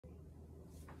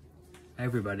Hi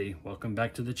everybody, welcome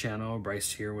back to the channel.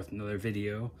 Bryce here with another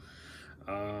video.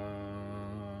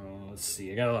 Let's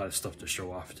see, I got a lot of stuff to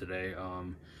show off today.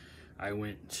 I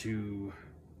went to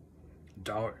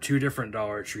two different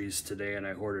Dollar Trees today and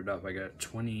I hoarded up. I got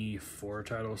 24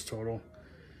 titles total.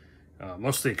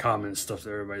 Mostly common stuff that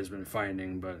everybody's been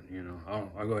finding, but you know,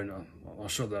 I'll go ahead and I'll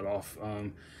show that off. I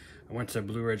went to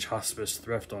Ridge Hospice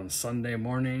Thrift on Sunday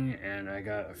morning and I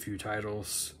got a few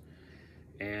titles.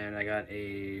 And I got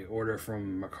a order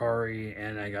from Mercari,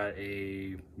 and I got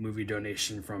a movie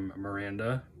donation from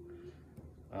Miranda.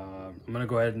 I'm gonna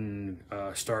go ahead and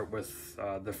start with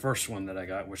the first one that I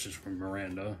got, which is from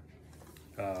Miranda.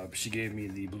 She gave me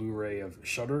the Blu-ray of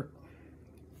Shudder,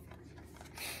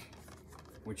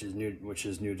 which is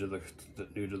new to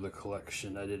the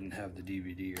collection. I didn't have the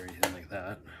DVD or anything like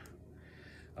that.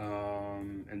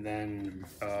 And then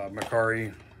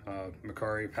Mercari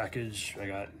package. I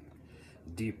got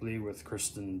Deeply with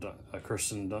Kirsten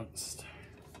Dunst.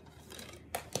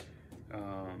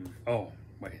 Oh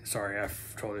wait, sorry, I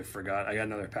totally forgot. I got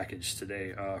another package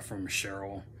today from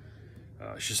Sherrell.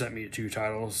 She sent me 2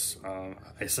 titles.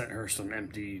 I sent her some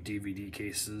empty DVD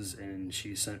cases, and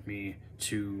she sent me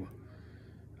two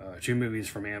movies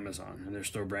from Amazon, and they're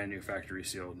still brand new, factory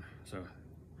sealed. So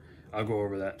I'll go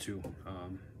over that too.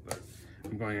 But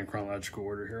I'm going in chronological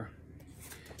order here.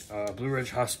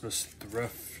 Ridge Hospice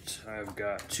Thrift. I've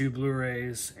got 2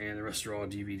 Blu-rays and the rest are all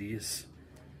DVDs.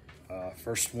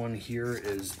 First one here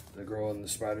is The Girl in the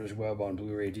Spider's Web on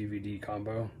Blu-ray DVD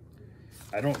combo.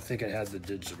 I don't think it had the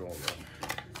digital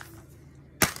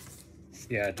though.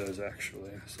 Yeah, it does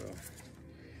actually. So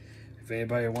if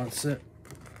anybody wants it,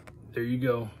 there you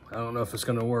go. I don't know if it's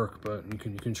gonna work, but you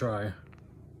can try.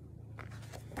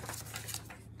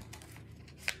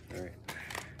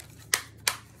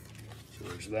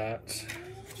 There's that.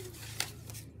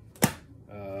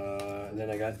 And then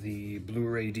I got the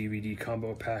Blu-ray DVD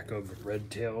combo pack of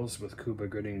Red Tails with Cuba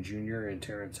Gooding Jr. and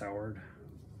Terrence Howard.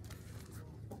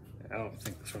 I don't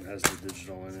think this one has the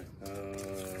digital in it.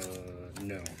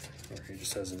 No, it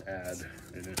just has an ad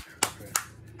in it. Okay.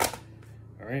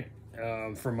 All right.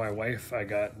 For my wife, I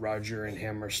got Roger and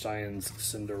Hammerstein's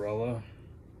Cinderella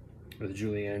with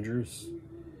Julie Andrews.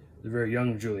 The very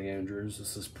young Julie Andrews.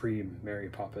 This is pre-Mary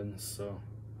Poppins, so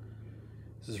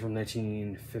this is from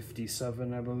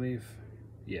 1957, I believe.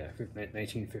 Yeah,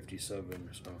 1957.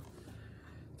 So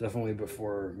definitely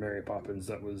before Mary Poppins.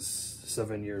 That was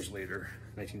 7 years later,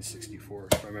 1964,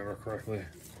 if I remember correctly.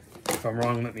 If I'm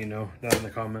wrong, let me know down in the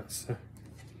comments.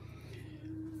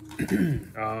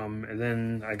 And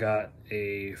then I got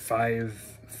a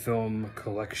 5-film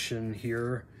collection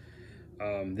here.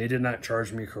 They did not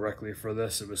charge me correctly for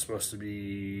this. It was supposed to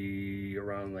be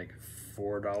around like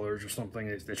 $4 or something.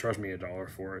 They charged me $1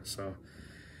 for it, so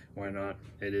why not?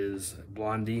 It is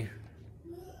Blondie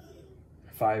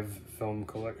 5-film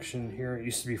collection here. It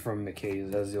used to be from McKay's.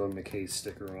 It has the old McKay's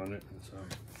sticker on it, so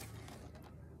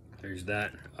there's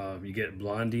that. You get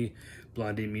Blondie.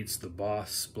 Blondie Meets the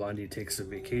Boss. Blondie Takes a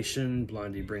Vacation.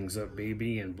 Blondie Brings Up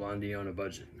Baby, and Blondie on a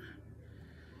Budget.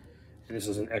 And this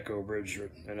is an Echo Bridge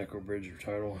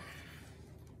title.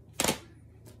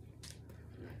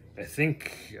 I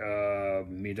think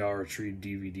Me Dollar Tree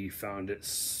DVD found it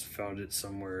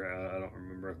somewhere. I don't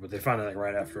remember, but they found it like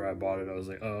right after I bought it. I was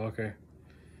like, oh, okay,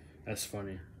 that's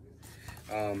funny.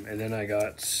 And then I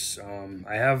got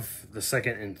I have the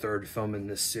 2nd and 3rd film in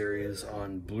this series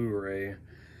on Blu-ray,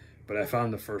 but I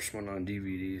found the first one on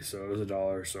DVD, so it was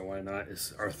 $1, so why not?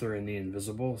 It's Arthur and the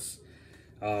Invisibles.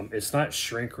 It's not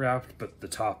shrink wrapped, but the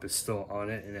top is still on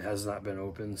it and it has not been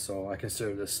opened, so I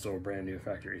consider this still brand new,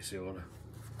 factory sealed.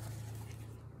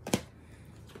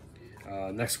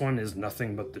 Next one is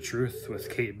Nothing But the Truth with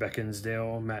Kate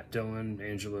Beckinsale, Matt Dillon,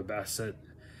 Angela Bassett,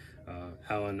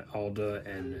 Alan Alda,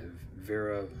 and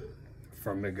Vera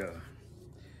Farmiga.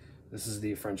 This is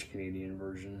the French-Canadian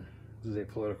version. This is a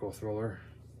political thriller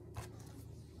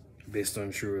based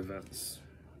on true events.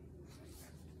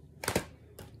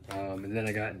 And then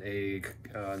I got a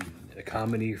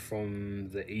comedy from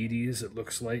the 80s, it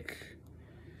looks like.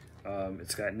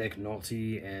 It's got Nick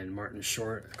Nolte and Martin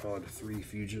Short, called 3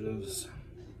 Fugitives.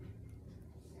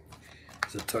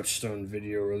 It's a Touchstone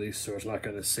video release, so it's not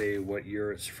going to say what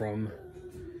year it's from.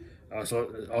 So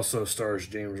it also stars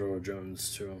James Earl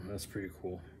Jones, too. That's pretty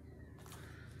cool.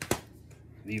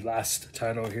 The last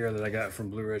title here that I got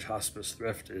from Ridge Hospice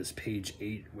Thrift is Page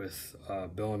 8 with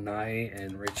Bill Nye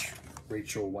and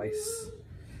Rachel Weisz.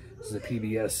 This is a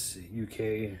PBS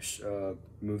UK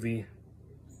movie.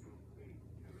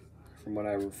 From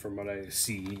what I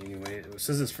see, anyway. It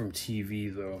says it's from TV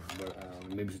though, but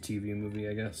maybe it's a TV movie,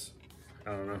 I guess.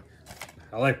 I don't know.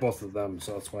 I like both of them,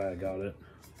 so that's why I got it.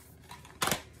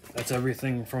 That's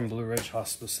everything from Ridge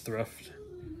Hospice Thrift.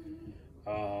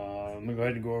 I'm gonna go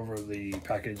ahead and go over the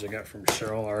package I got from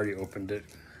Sherrell. I already opened it.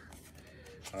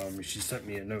 She sent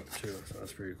me a note too, so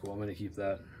that's pretty cool. I'm gonna keep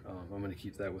that. I'm gonna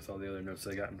keep that with all the other notes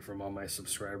I gotten from all my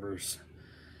subscribers.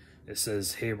 It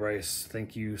says, "Hey Bryce,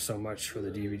 thank you so much for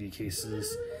the DVD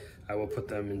cases. I will put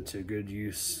them into good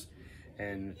use,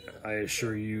 and I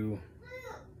assure you,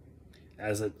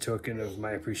 as a token of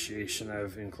my appreciation,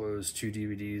 I've enclosed 2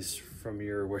 DVDs from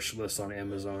your wish list on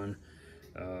Amazon.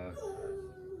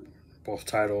 Both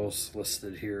titles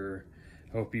listed here.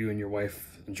 Hope you and your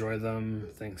wife enjoy them.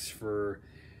 Thanks for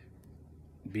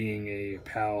being a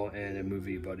pal and a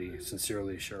movie buddy.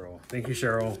 Sincerely, Sherrell." Thank you,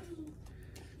 Sherrell.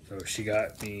 So she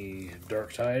got me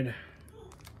Dark Tide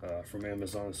from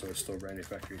Amazon, so it's still brand new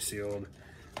factory sealed,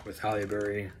 with Halle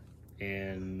Berry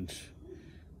and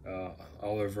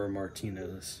Oliver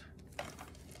Martinez.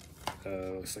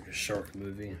 Looks like a shark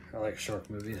movie. I like shark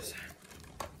movies.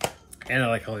 And I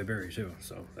like Halle Berry too,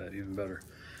 so even better.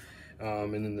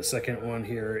 And then the second one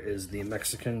here is The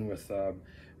Mexican with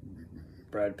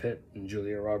Brad Pitt and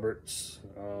Julia Roberts.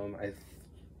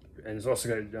 And it's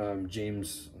also got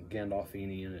James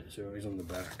Gandolfini in it, so he's on the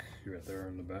back, right there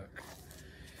on the back.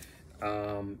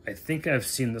 I think I've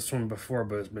seen this one before,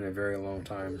 but it's been a very long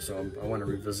time, so I want to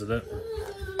revisit it.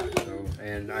 So,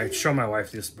 and I showed my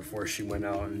wife this before she went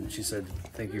out, and she said,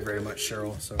 "Thank you very much,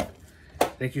 Sherrell." So,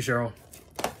 thank you, Sherrell.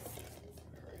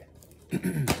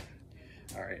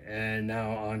 All right, and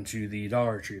now on to the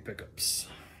Dollar Tree pickups.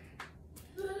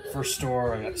 First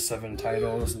store, I got 7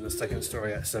 titles, and the second store,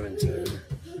 I got 17.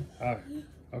 Oh,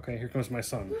 okay, here comes my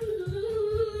son.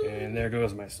 And there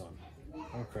goes my son.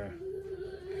 Okay.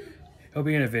 He'll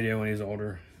be in a video when he's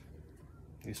older.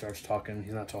 He starts talking.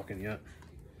 He's not talking yet.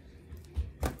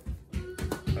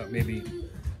 Maybe.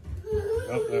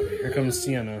 Oh, here comes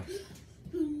Sienna.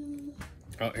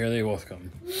 Oh, here they both come.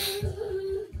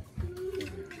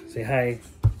 Say hi.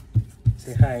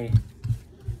 Say hi.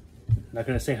 Not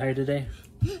gonna say hi today?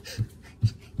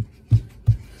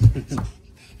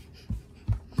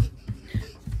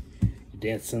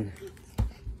 Dancing.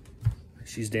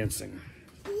 She's dancing.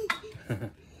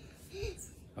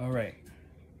 All right.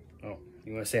 Oh,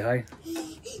 you want to say hi? You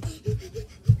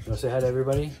want to say hi to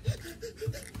everybody?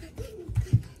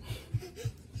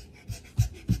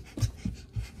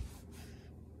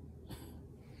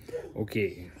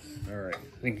 Okay. All right.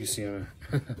 Thank you, Sienna.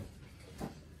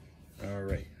 All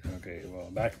right. Okay. Well,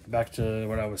 back to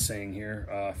what I was saying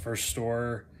here. First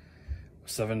store,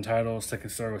 7 titles.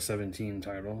 Second store was 17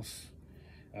 titles.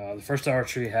 The first Dollar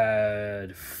Tree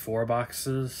had 4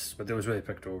 boxes, but it was really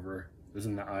picked over. It was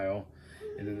in the aisle.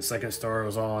 And then the second store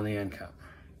was all on the end cap.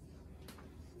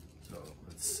 So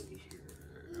let's see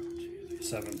here.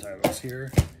 7 titles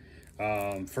here.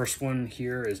 First one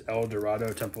here is El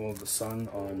Dorado Temple of the Sun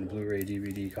on Blu-ray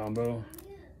DVD combo.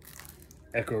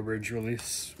 Echo Bridge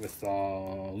release with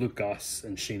Luke Goss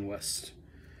and Shane West.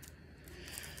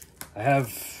 I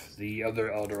have the other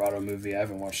El Dorado movie. I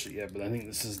haven't watched it yet, but I think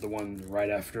this is the one right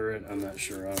after it. I'm not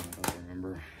sure. I don't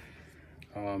remember.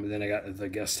 And then I got The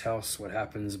Guest House, What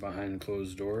Happens Behind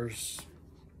Closed Doors.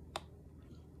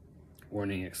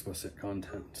 Warning, explicit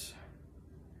content.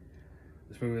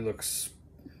 This movie looks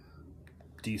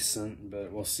decent,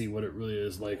 but we'll see what it really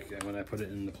is like when I put it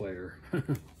in the player.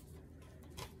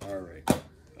 Alright.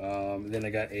 Then I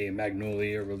got a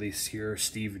Magnolia release here,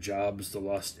 Steve Jobs, The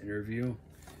Lost Interview.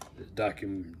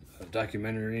 A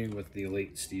documentary with the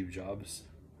late Steve Jobs.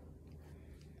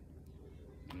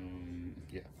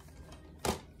 Yeah.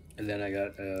 And then I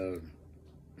got a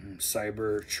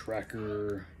Cyber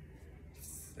Tracker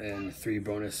and 3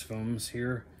 bonus films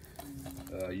here.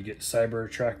 You get Cyber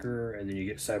Tracker, and then you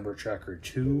get Cyber Tracker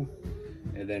 2,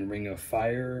 and then Ring of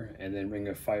Fire, and then Ring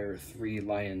of Fire 3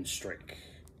 Lion Strike.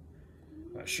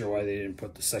 Not sure why they didn't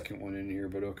put the second one in here,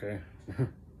 but okay.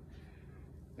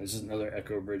 This is another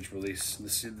Echo Bridge release.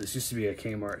 This used to be a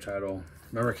Kmart title.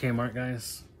 Remember Kmart,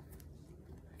 guys?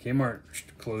 Kmart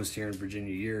closed here in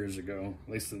Virginia years ago,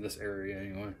 at least in this area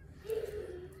anyway.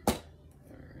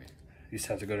 Alright. Used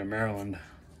to have to go to Maryland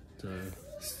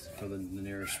for the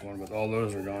nearest one, but all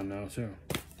those are gone now too.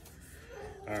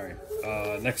 Alright,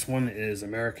 next one is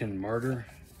American Martyr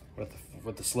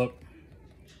with the slip.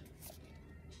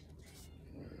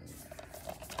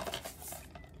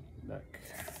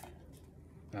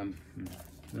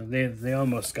 They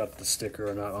almost got the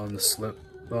sticker not on the slip.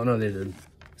 Oh no, they did.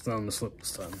 It's not on the slip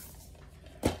this time.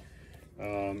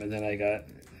 And then I got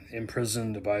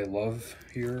Imprisoned by Love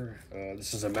here.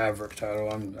 This is a Maverick title.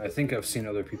 I think I've seen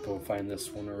other people find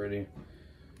this one already.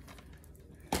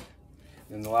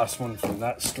 And the last one from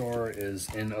that store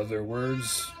is In Other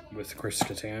Words with Chris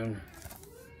Kattan.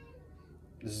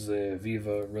 This is a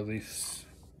Viva release.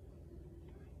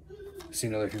 I've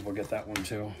seen other people get that one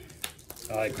too.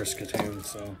 I like Chris Kattan,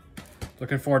 so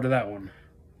looking forward to that one.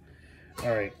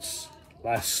 Alright,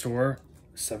 last store,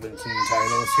 17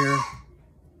 titles here.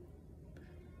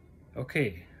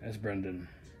 Okay, that's Brendan.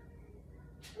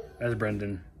 That's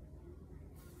Brendan.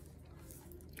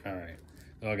 Alright,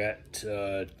 so I got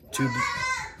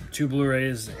two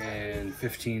Blu-rays and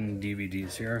 15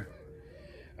 DVDs here.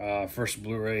 First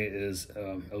Blu-ray is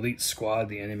Elite Squad,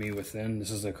 The Enemy Within.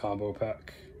 This is a combo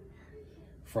pack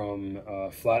from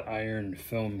Flatiron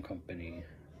Film Company.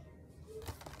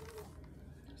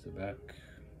 There's the back.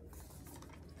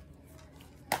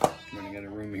 I'm gonna get a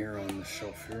room here on the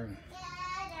shelf here.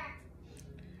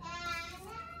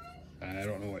 I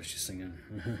don't know what she's singing.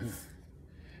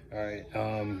 Alright,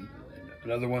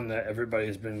 another one that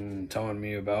everybody's been telling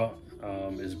me about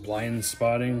is Blind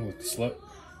Spotting with Slip.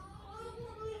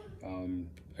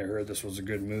 I heard this was a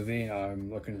good movie.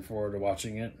 I'm looking forward to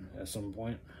watching it at some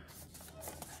point.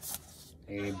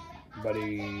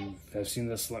 Anybody have seen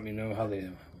this? Let me know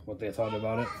what they thought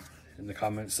about it in the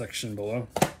comments section below.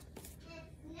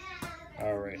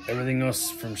 All right, everything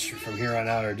else from here on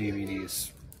out are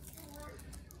DVDs.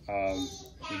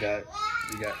 We got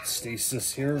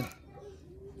Stasis here,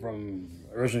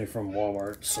 originally from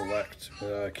Walmart Select,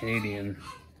 Canadian.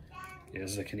 It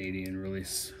is a Canadian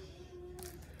release.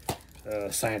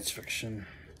 Science fiction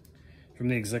from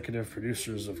the executive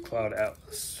producers of Cloud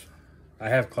Atlas. I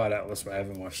have Cloud Atlas, but I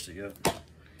haven't watched it yet,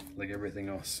 like everything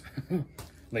else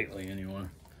lately anyway.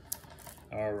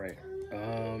 All right,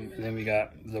 and then we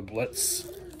got The Blitz.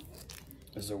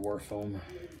 This is a war film,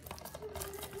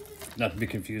 not to be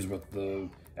confused with the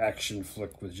action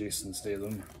flick with Jason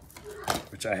Statham,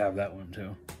 which I have that one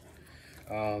too.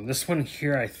 This one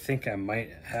here, I think I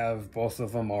might have both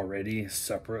of them already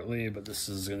separately, but this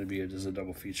is going to be just a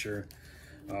double feature.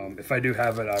 If I do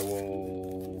have it, I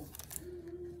will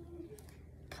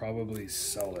probably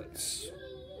sell it.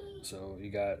 So you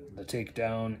got The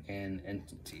Takedown and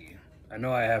Entity. I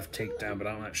know I have Takedown, but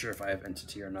I'm not sure if I have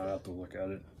Entity or not. I'll have to look at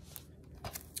it.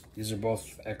 These are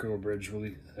both Echo Bridge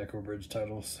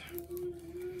titles.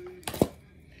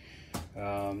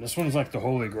 This one's like the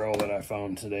holy grail that I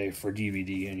found today for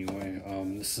DVD anyway.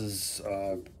 This is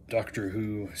Doctor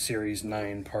Who Series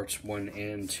 9 Parts 1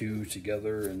 and 2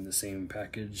 together in the same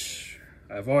package.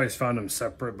 I've always found them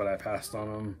separate, but I passed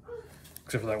on them.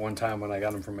 Except for that one time when I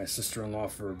got them from my sister-in-law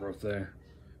for her birthday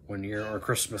one year, or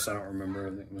Christmas, I don't remember. I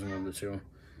think it was one of the two.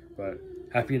 But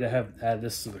happy to add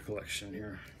this to the collection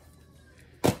here.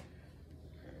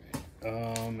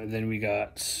 And then we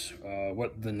got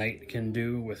What the Night Can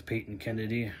Do with Peyton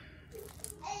Kennedy.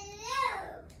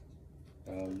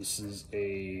 This is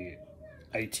a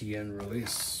ITN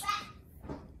release.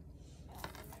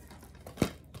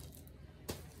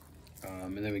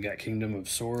 And then we got Kingdom of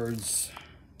Swords.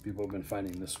 People have been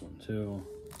finding this one too.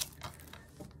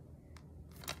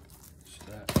 So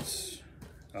that's,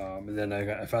 and then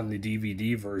I found the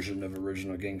DVD version of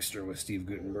Original Gangster with Steve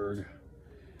Guttenberg.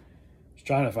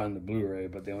 Trying to find the Blu-ray,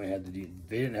 but they only had they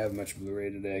didn't have much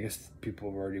Blu-ray today. I guess people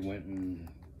have already went and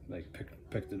like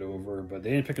picked it over, but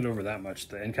they didn't pick it over that much.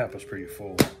 The end cap was pretty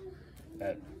full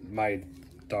at my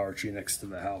Dollar Tree next to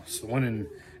the house. The one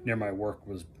near my work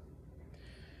was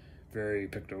very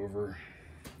picked over.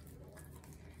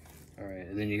 All right,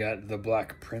 and then you got The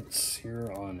Black Prince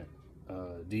here on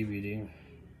DVD.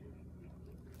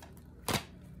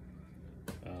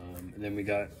 And then we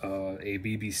got a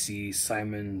BBC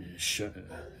Simon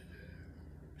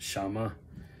Schama,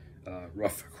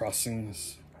 Rough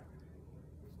Crossings.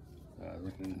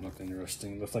 Looked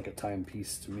interesting. Looks like a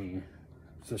timepiece to me,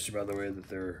 especially by the way that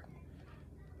they're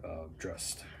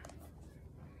dressed.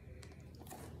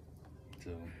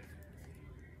 So,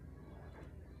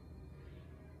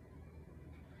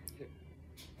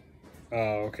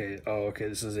 okay. Oh, okay.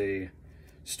 This is a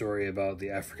story about the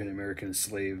African American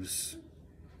slaves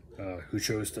who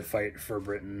chose to fight for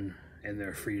Britain and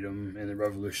their freedom in the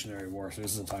Revolutionary War. So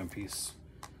this is a timepiece.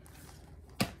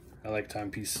 I like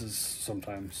timepieces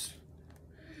sometimes.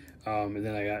 And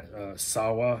then I got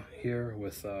Sawa here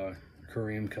with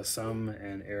Kareem Kassam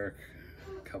and Eric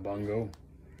Kabongo.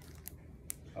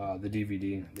 The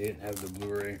DVD. They didn't have the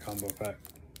Blu-ray combo pack,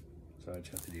 so I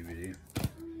just got the DVD.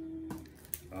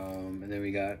 And then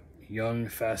we got Young,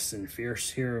 Fast, and Fierce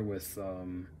here with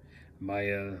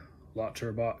Maya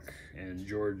Lauterbach and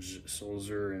George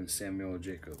Sulzer and Samuel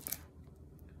Jacob.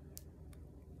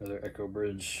 Another Echo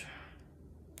Bridge.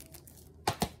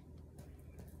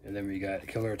 And then we got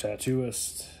Killer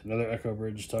Tattooist, another Echo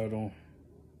Bridge title.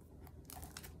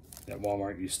 that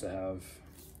Walmart used to have.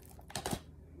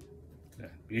 Yeah.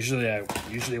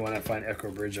 Usually when I find Echo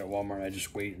Bridge at Walmart, I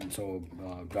just wait until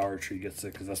Dollar Tree gets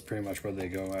it, because that's pretty much where they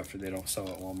go after they don't sell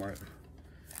at Walmart.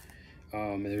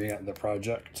 And then we got The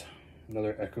Project,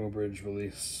 another Echo Bridge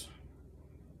release.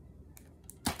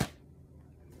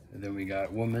 And then we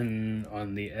got Woman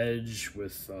on the Edge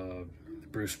with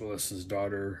Bruce Willis's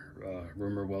daughter,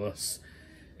 Rumor Willis,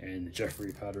 and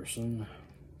Jeffrey Patterson.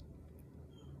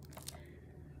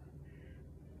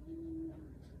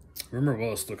 Rumor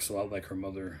Willis looks a lot like her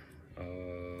mother.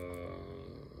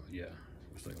 Yeah,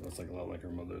 looks like a lot like her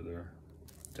mother there.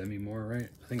 Demi Moore, right?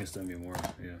 I think it's Demi Moore.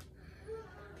 Yeah.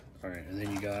 All right, and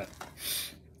then you got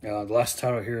the last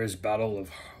title here is Battle of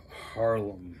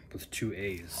Harlem with 2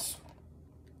 A's.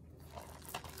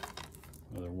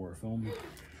 Another war film.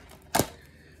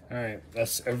 Alright,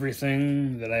 that's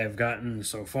everything that I have gotten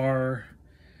so far.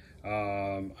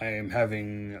 I am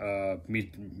having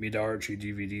Me Dollar Tree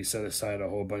DVD set aside a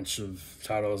whole bunch of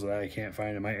titles that I can't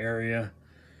find in my area.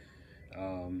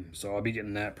 So I'll be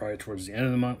getting that probably towards the end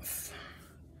of the month.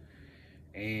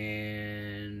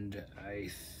 And I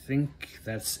think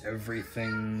that's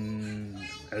everything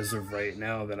as of right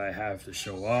now that I have to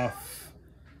show off.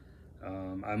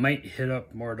 I might hit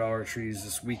up more Dollar Trees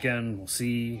this weekend. We'll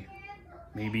see.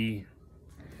 Maybe.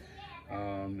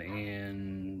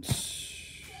 And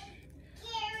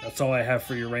that's all I have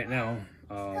for you right now.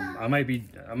 I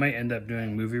might end up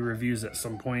doing movie reviews at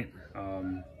some point.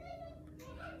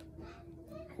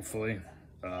 Hopefully.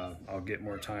 I'll get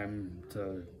more time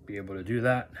to be able to do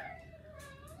that.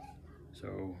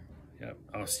 So, yep.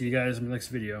 I'll see you guys in the next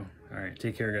video. Alright,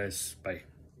 take care guys. Bye.